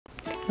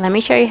Let me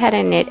show you how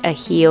to knit a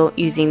heel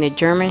using the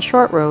German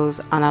short rows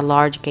on a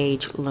large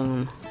gauge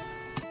loom.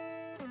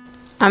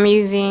 I'm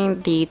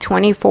using the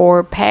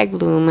 24 peg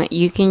loom.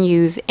 You can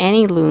use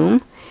any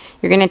loom.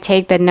 You're going to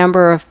take the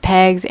number of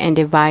pegs and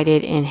divide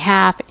it in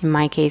half. In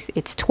my case,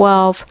 it's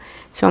 12.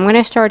 So I'm going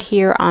to start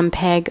here on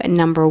peg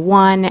number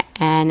 1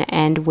 and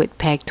end with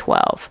peg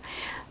 12.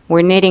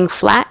 We're knitting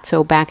flat,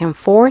 so back and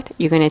forth.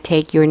 You're going to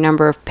take your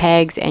number of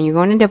pegs and you're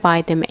going to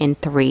divide them in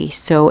 3.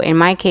 So in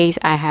my case,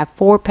 I have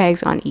 4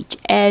 pegs on each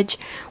edge,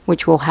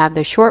 which will have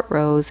the short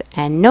rows,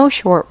 and no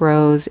short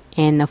rows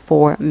in the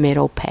 4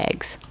 middle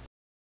pegs.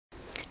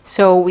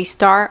 So we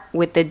start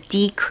with the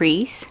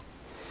decrease,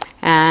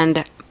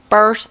 and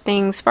first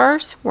things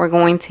first, we're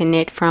going to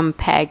knit from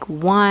peg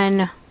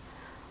 1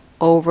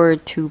 over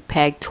to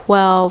peg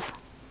 12,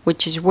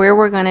 which is where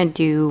we're going to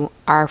do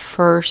our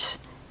first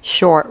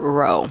short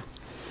row.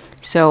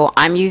 So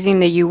I'm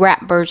using the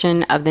U-wrap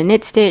version of the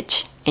knit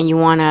stitch, and you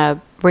want to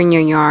bring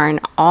your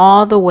yarn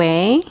all the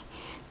way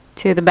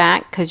to the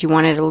back because you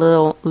want it a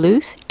little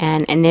loose,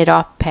 and knit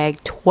off peg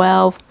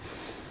 12.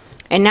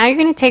 And now you're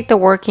going to take the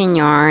working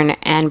yarn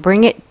and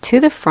bring it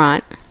to the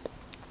front,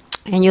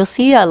 and you'll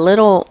see a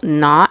little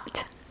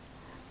knot,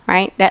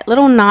 right? That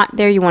little knot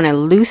there, you want to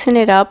loosen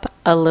it up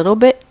a little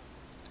bit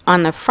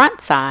on the front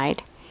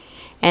side,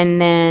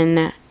 and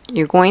then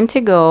you're going to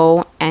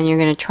go and you're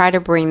going to try to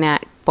bring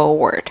that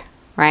forward,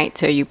 right?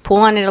 So you pull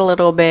on it a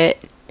little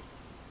bit,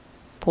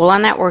 pull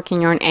on that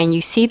working yarn, and you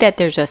see that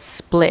there's a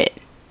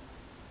split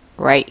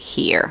right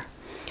here.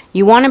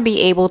 You want to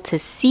be able to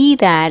see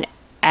that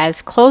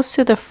as close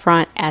to the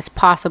front as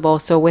possible.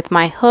 So with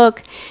my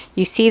hook,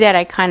 you see that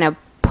I kind of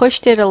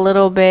pushed it a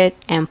little bit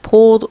and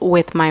pulled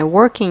with my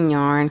working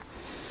yarn,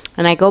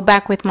 and I go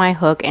back with my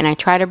hook and I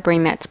try to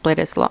bring that split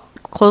as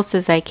close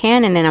as I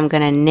can, and then I'm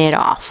going to knit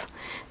off.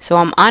 So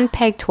I'm on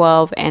peg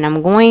 12 and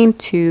I'm going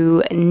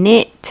to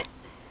knit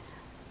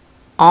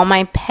all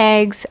my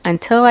pegs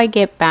until I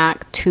get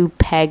back to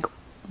peg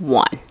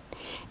 1.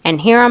 And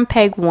here on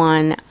peg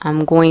 1,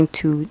 I'm going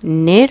to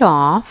knit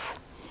off,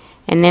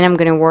 and then I'm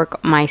going to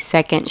work my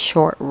second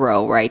short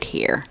row right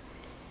here.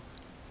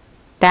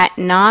 That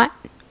knot,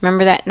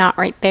 remember that knot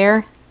right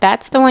there?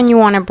 That's the one you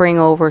want to bring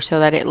over so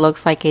that it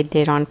looks like it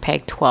did on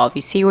peg 12.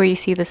 You see where you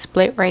see the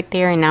split right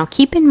there? And now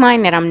keep in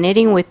mind that I'm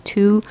knitting with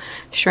 2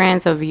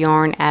 strands of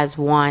yarn as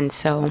one,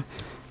 so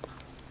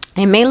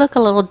it may look a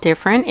little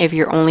different if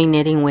you're only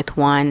knitting with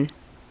 1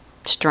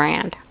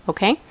 strand,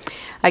 okay?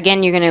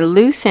 Again, you're going to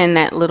loosen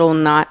that little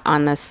knot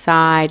on the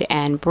side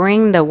and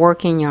bring the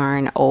working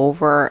yarn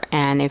over,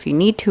 and if you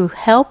need to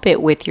help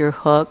it with your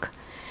hook,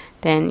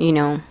 then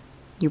you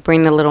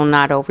bring the little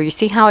knot over. You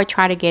see how I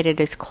try to get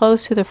it as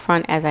close to the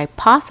front as I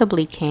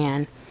possibly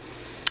can,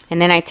 and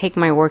then I take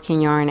my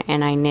working yarn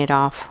and I knit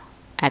off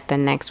at the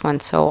next one.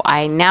 So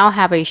I now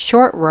have a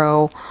short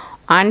row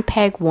on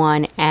peg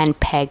 1 and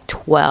peg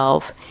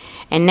 12,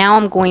 and now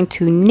I'm going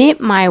to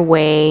knit my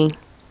way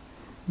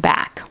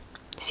back.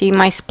 See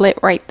my split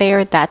right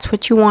there? That's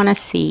what you want to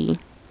see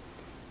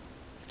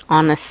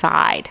on the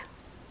side.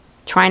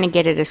 Trying to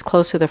get it as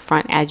close to the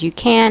front as you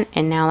can.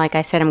 And now, like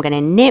I said, I'm going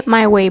to knit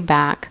my way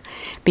back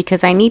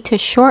because I need to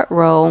short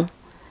row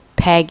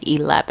peg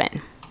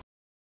 11.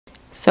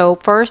 So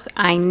first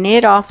I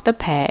knit off the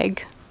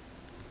peg,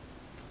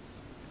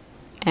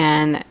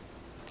 and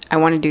I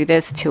want to do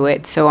this to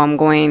it. So I'm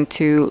going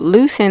to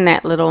loosen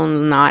that little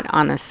knot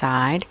on the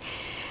side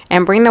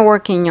and bring the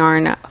working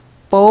yarn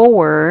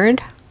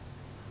forward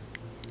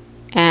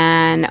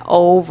and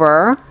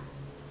over,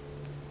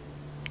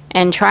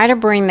 and try to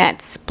bring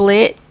that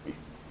split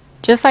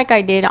just like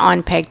I did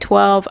on peg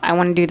 12. I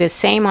want to do the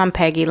same on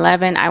peg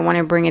 11. I want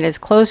to bring it as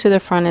close to the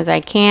front as I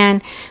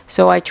can,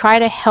 so I try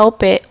to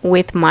help it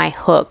with my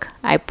hook.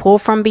 I pull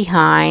from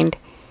behind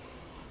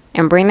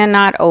and bring the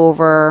knot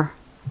over,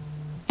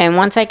 and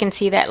once I can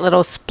see that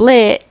little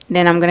split,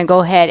 then I'm going to go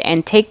ahead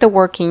and take the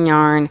working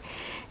yarn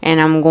and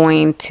I'm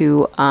going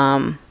to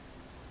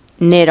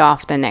knit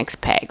off the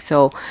next peg.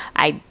 So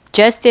I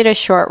just did a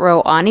short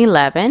row on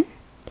 11.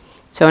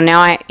 So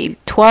now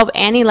 12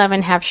 and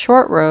 11 have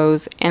short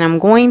rows, and I'm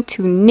going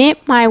to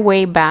knit my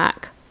way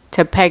back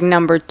to peg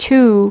number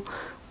 2,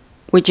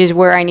 which is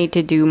where I need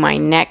to do my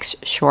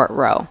next short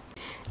row.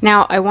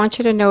 Now I want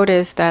you to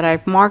notice that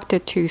I've marked the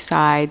 2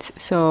 sides,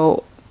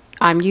 so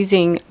I'm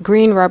using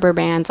green rubber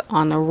bands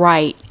on the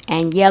right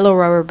and yellow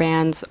rubber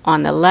bands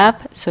on the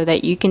left so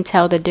that you can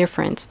tell the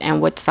difference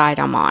and what side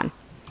I'm on.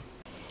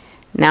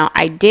 Now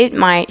I did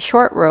my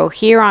short row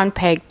here on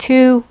peg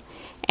 2,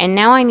 and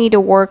now I need to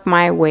work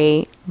my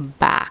way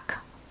back,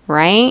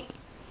 right?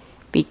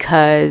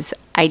 Because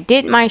I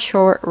did my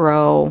short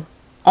row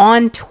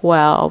on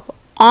 12,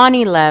 on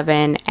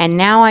 11, and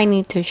now I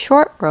need to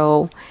short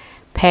row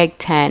peg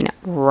 10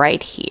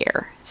 right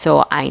here.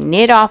 So I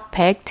knit off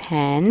peg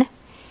 10,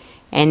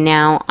 and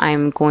now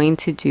I'm going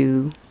to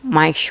do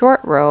my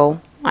short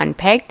row on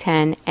peg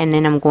 10, and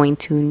then I'm going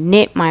to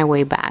knit my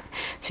way back.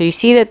 So you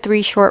see the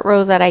 3 short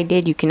rows that I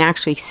did? You can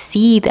actually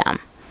see them.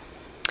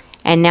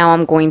 And now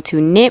I'm going to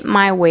knit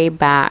my way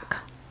back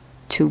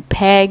to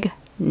peg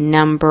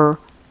number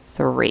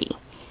 3.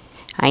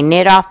 I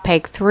knit off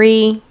peg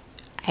 3,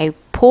 I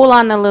pull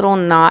on the little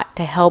knot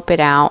to help it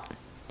out,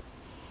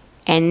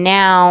 and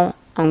now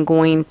I'm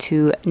going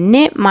to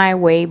knit my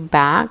way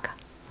back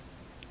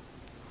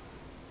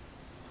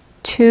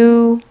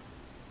to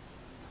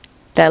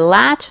the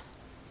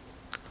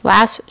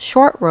last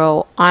short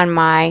row on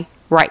my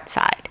right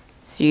side.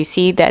 So you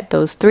see that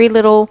those 3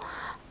 little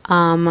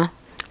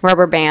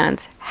rubber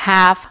bands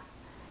have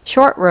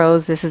short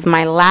rows. This is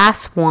my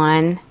last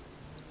one.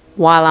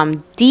 While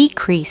I'm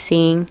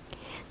decreasing,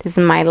 this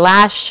is my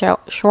last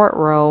short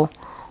row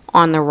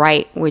on the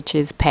right, which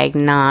is peg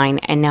 9.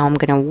 And now I'm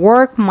going to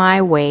work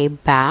my way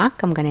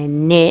back. I'm going to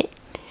knit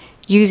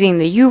using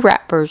the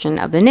U-wrap version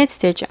of the knit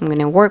stitch. I'm going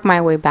to work my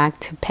way back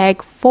to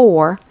peg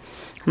 4.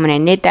 I'm going to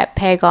knit that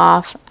peg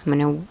off. I'm going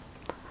to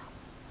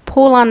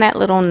pull on that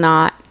little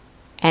knot,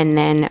 and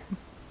then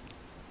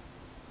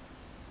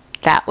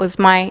that was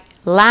my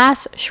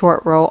last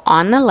short row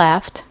on the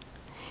left,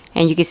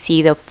 and you can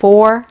see the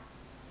 4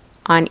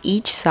 on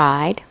each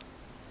side,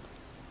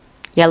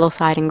 yellow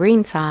side and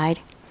green side,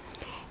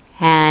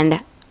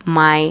 and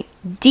my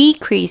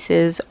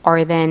decreases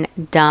are then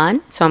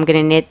done. So I'm going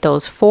to knit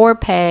those 4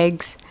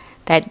 pegs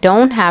that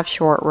don't have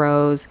short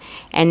rows,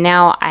 and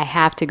now I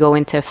have to go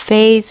into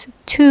phase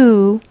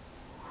 2.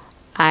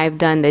 I've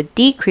done the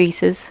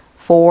decreases,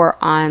 4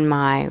 on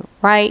my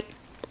right.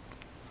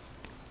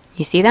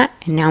 You see that?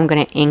 And now I'm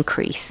going to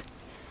increase.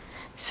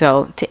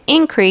 So to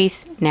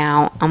increase,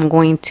 now I'm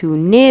going to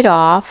knit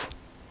off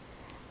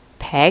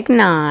peg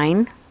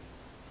 9.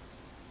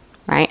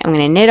 Right? I'm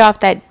going to knit off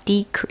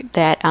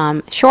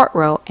that short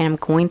row, and I'm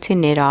going to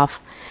knit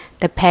off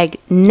the peg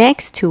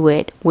next to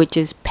it, which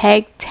is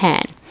peg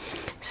 10.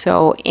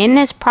 So in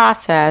this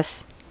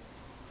process,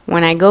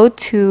 when I go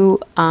to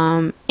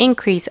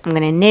increase, I'm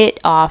going to knit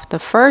off the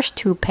first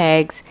 2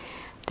 pegs.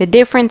 The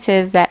difference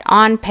is that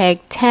on peg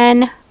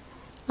 10,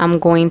 I'm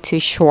going to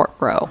short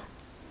row.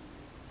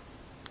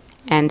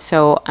 And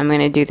so I'm going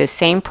to do the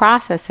same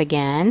process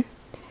again,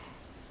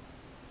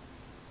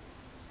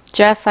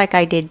 just like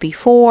I did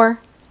before.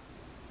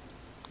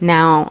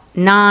 Now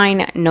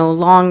 9 no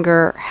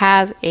longer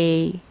has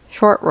a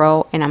short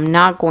row, and I'm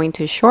not going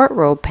to short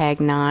row peg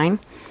 9.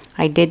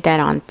 I did that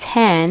on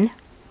 10.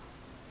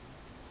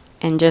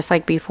 And just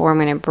like before, I'm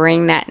going to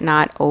bring that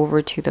knot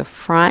over to the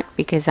front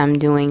because I'm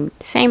doing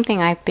the same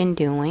thing I've been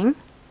doing.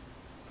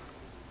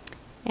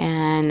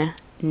 And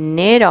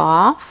knit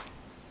off.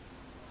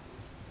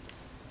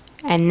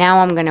 And now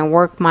I'm going to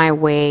work my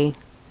way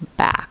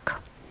back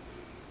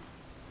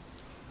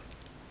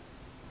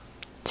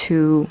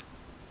to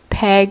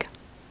peg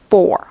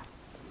 4.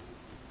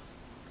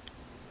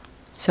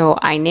 So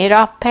I knit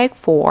off peg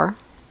 4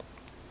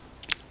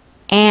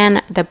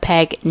 and the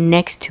peg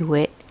next to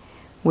it,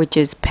 which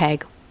is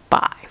peg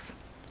 5.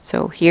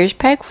 So here's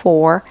peg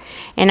 4,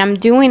 and I'm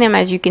doing them,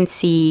 as you can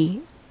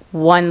see,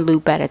 1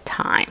 loop at a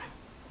time.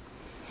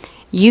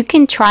 You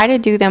can try to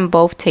do them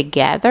both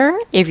together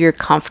if you're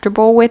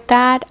comfortable with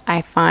that.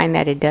 I find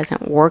that it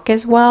doesn't work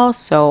as well,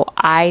 so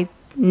I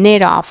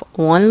knit off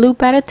 1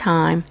 loop at a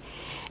time,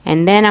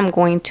 and then I'm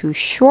going to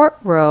short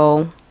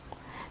row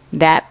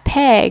that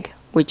peg,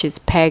 which is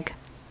peg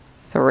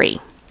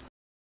 3.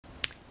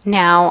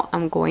 Now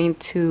I'm going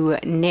to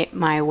knit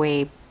my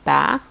way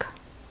back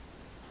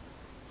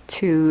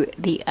to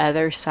the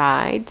other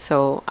side.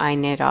 So I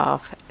knit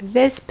off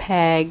this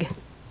peg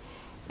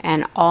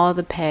and all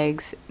the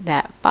pegs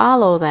that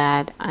follow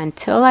that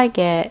until I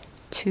get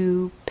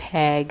to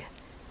peg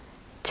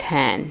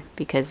 10,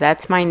 because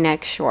that's my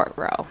next short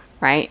row,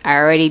 right? I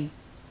already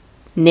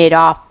knit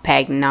off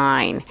peg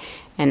 9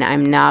 and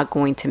I'm not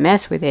going to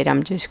mess with it.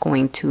 I'm just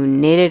going to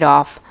knit it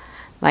off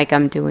like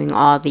I'm doing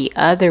all the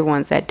other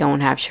ones that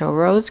don't have short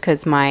rows,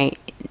 because my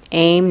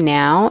aim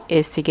now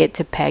is to get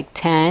to peg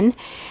 10.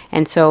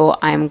 And so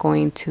I'm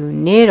going to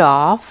knit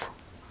off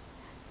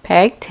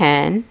peg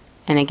 10,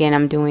 and again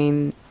I'm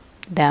doing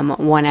them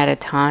 1 at a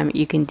time.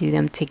 You can do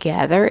them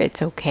together,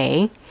 it's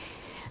okay.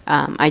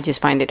 I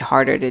just find it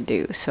harder to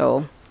do.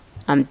 So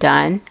I'm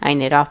done. I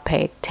knit off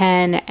peg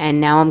 10,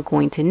 and now I'm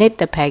going to knit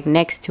the peg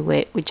next to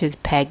it, which is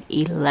peg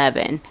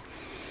 11.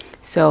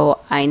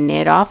 So I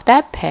knit off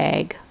that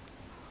peg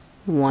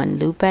 1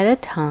 loop at a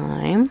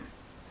time,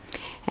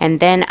 and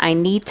then I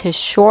need to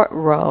short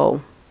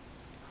row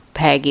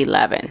peg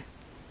 11.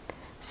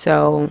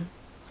 So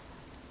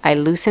I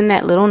loosen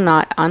that little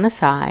knot on the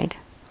side,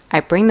 I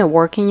bring the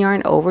working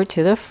yarn over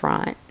to the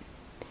front,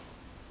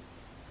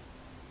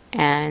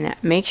 and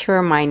make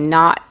sure my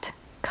knot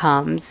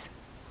comes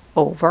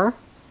over,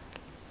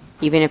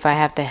 even if I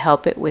have to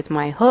help it with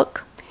my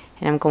hook.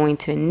 And I'm going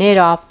to knit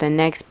off the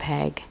next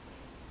peg,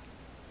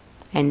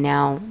 and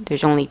now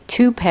there's only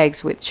 2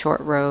 pegs with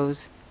short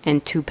rows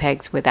and 2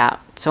 pegs without.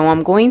 So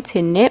I'm going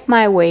to knit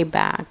my way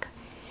back,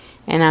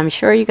 and I'm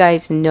sure you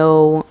guys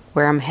know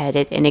where I'm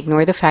headed, and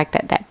ignore the fact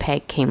that that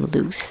peg came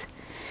loose.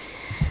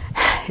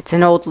 It's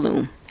an old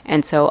loom.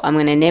 And so I'm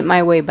going to knit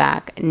my way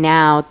back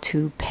now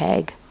to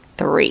peg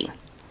 3,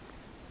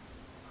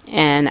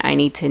 and I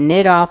need to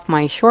knit off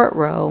my short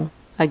row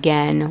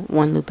again,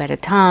 1 loop at a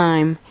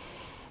time.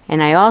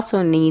 And I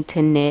also need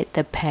to knit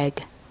the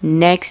peg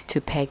next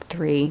to peg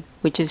 3,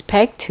 which is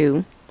peg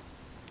 2.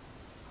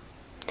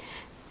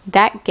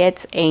 That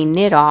gets a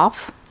knit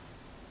off,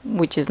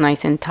 which is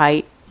nice and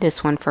tight.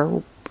 This one,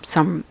 for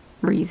some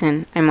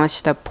reason, I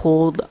must have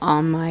pulled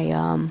on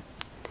my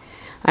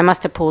I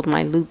must have pulled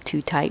my loop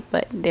too tight,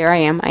 but there I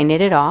am. I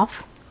knit it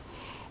off,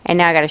 and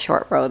now I got a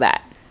short row.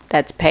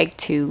 That's peg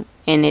 2,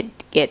 and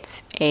it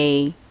gets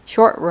a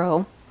short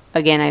row.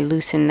 Again, I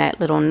loosen that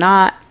little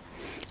knot.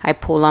 I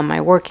pull on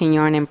my working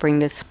yarn and bring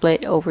the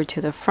split over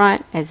to the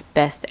front as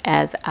best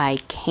as I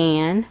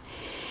can.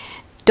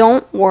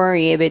 Don't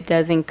worry if it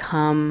doesn't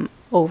come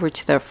over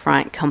to the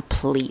front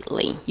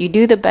completely. You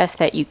do the best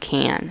that you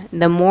can.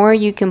 The more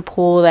you can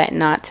pull that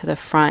knot to the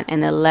front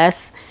and the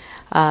less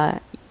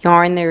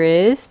yarn there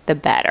is, the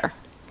better.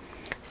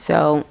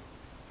 So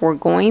we're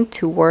going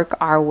to work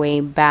our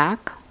way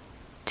back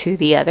to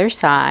the other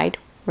side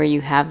where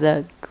you have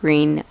the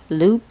green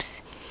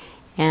loops,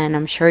 and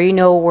I'm sure you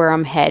know where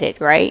I'm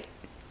headed, right?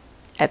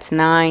 That's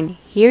 9,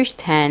 here's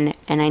 10,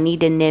 and I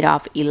need to knit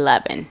off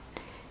 11.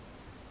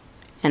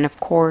 And of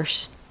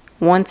course,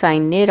 once I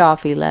knit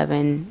off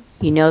 11,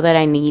 you know that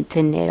I need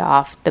to knit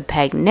off the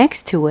peg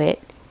next to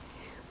it,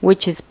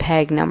 which is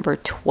peg number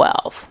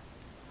 12.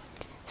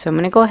 So I'm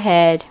going to go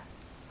ahead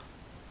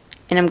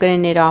and I'm going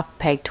to knit off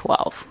peg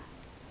 12.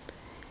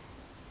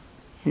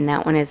 And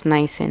that one is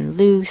nice and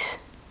loose.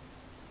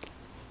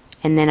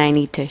 And then I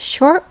need to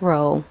short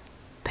row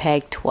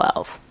peg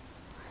 12.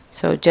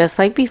 So just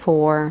like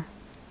before,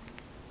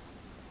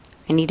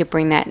 I need to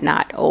bring that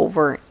knot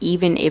over,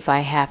 even if I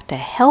have to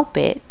help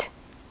it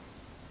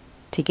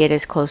to get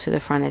as close to the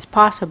front as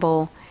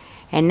possible.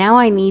 And now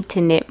I need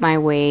to knit my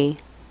way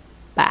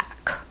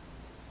back,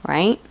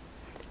 right?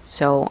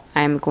 So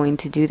I'm going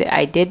to do that.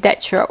 I did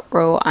that short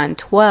row on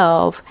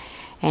 12,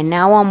 and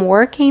now I'm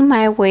working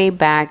my way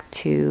back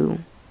to,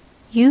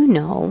 you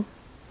know,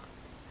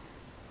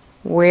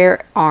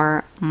 where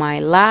are my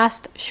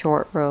last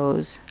short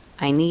rows.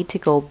 I need to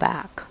go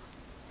back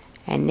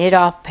and knit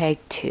off peg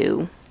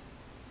 2.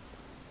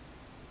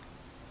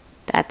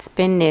 That's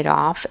been knit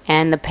off,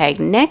 and the peg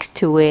next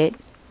to it,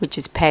 which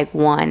is peg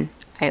 1,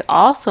 I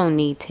also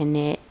need to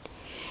knit.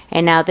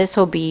 And now this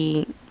will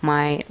be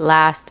my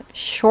last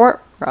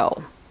short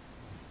row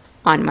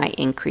on my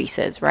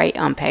increases, right,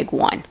 on peg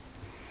 1.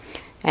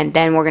 And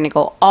then we're going to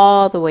go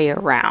all the way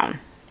around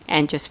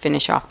and just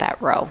finish off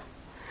that row.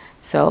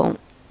 So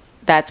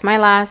that's my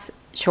last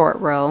short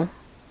row.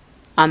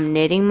 I'm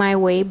knitting my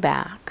way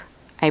back.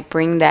 I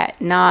bring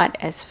that knot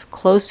as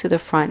close to the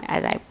front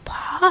as I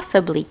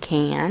possibly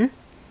can,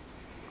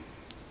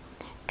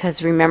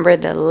 because remember,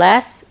 the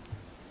less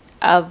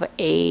of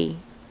a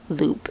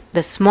loop,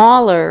 the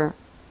smaller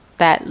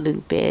that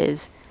loop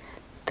is,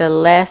 the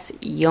less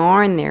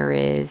yarn there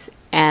is,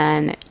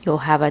 and you'll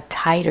have a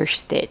tighter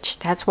stitch.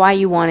 That's why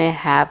you want to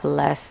have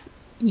less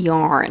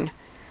yarn.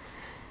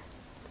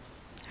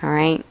 All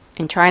right,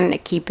 and trying to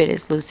keep it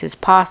as loose as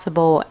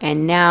possible.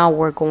 And now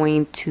we're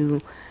going to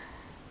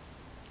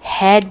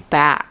head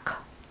back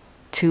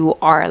to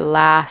our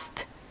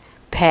last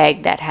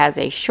peg that has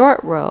a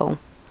short row,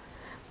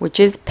 which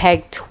is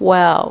peg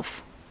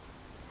 12.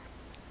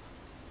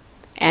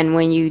 And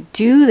when you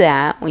do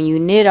that, when you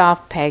knit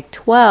off peg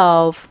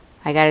 12,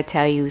 I got to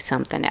tell you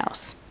something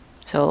else.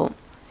 So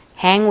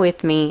hang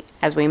with me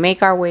as we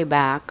make our way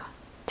back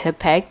to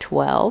peg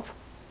 12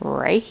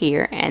 right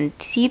here. And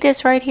see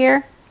this right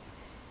here?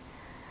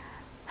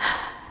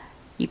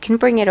 You can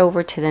bring it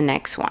over to the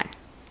next one.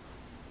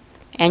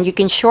 And you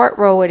can short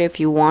row it if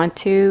you want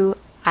to.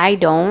 I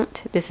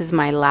don't. This is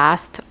my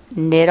last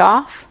knit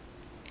off.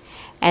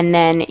 And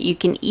then you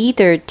can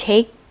either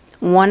take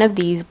one of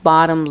these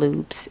bottom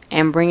loops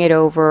and bring it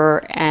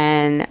over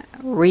and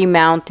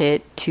remount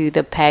it to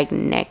the peg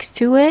next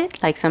to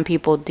it, like some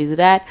people do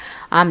that.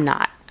 I'm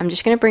not. I'm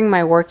just going to bring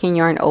my working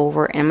yarn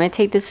over, and I'm going to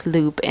take this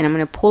loop and I'm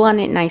going to pull on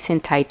it nice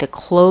and tight to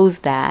close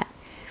that.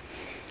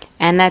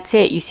 And that's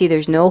it. You see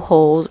there's no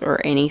holes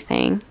or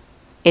anything.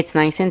 It's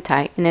nice and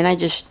tight. And then I'm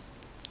just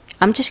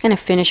going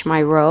to finish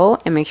my row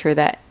and make sure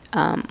that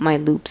my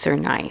loops are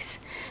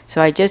nice.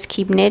 So I just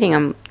keep knitting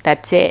them.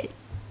 That's it.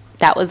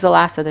 That was the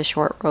last of the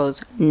short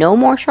rows. No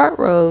more short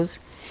rows.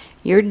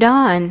 You're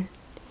done.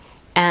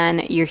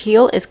 And your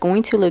heel is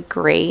going to look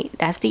great.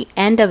 That's the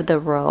end of the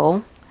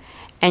row.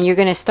 And you're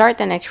going to start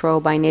the next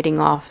row by knitting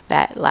off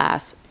that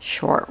last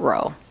short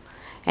row.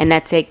 And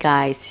that's it,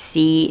 guys.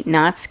 See,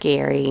 not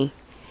scary.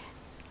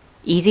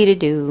 Easy to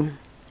do.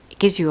 It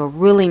gives you a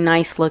really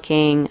nice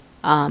looking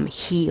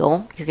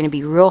heel. You're going to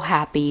be real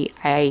happy.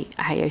 I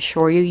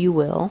assure you, you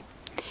will.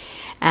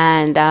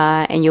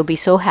 And you'll be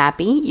so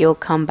happy you'll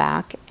come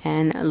back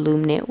and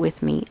loom knit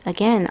with me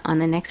again on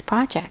the next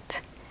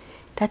project.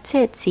 That's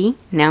it. See,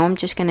 now I'm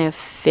just gonna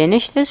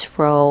finish this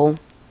row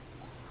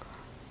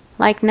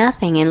like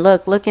nothing, and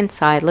look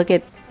inside. Look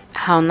at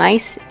how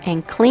nice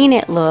and clean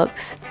it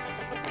looks,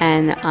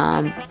 and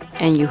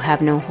you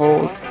have no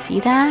holes. See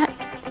that?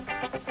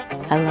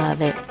 I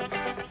love it.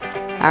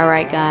 All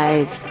right,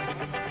 guys,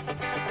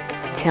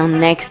 until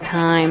next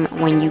time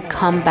when you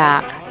come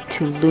back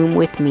to loom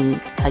with me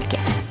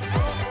again.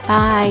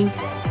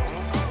 Bye!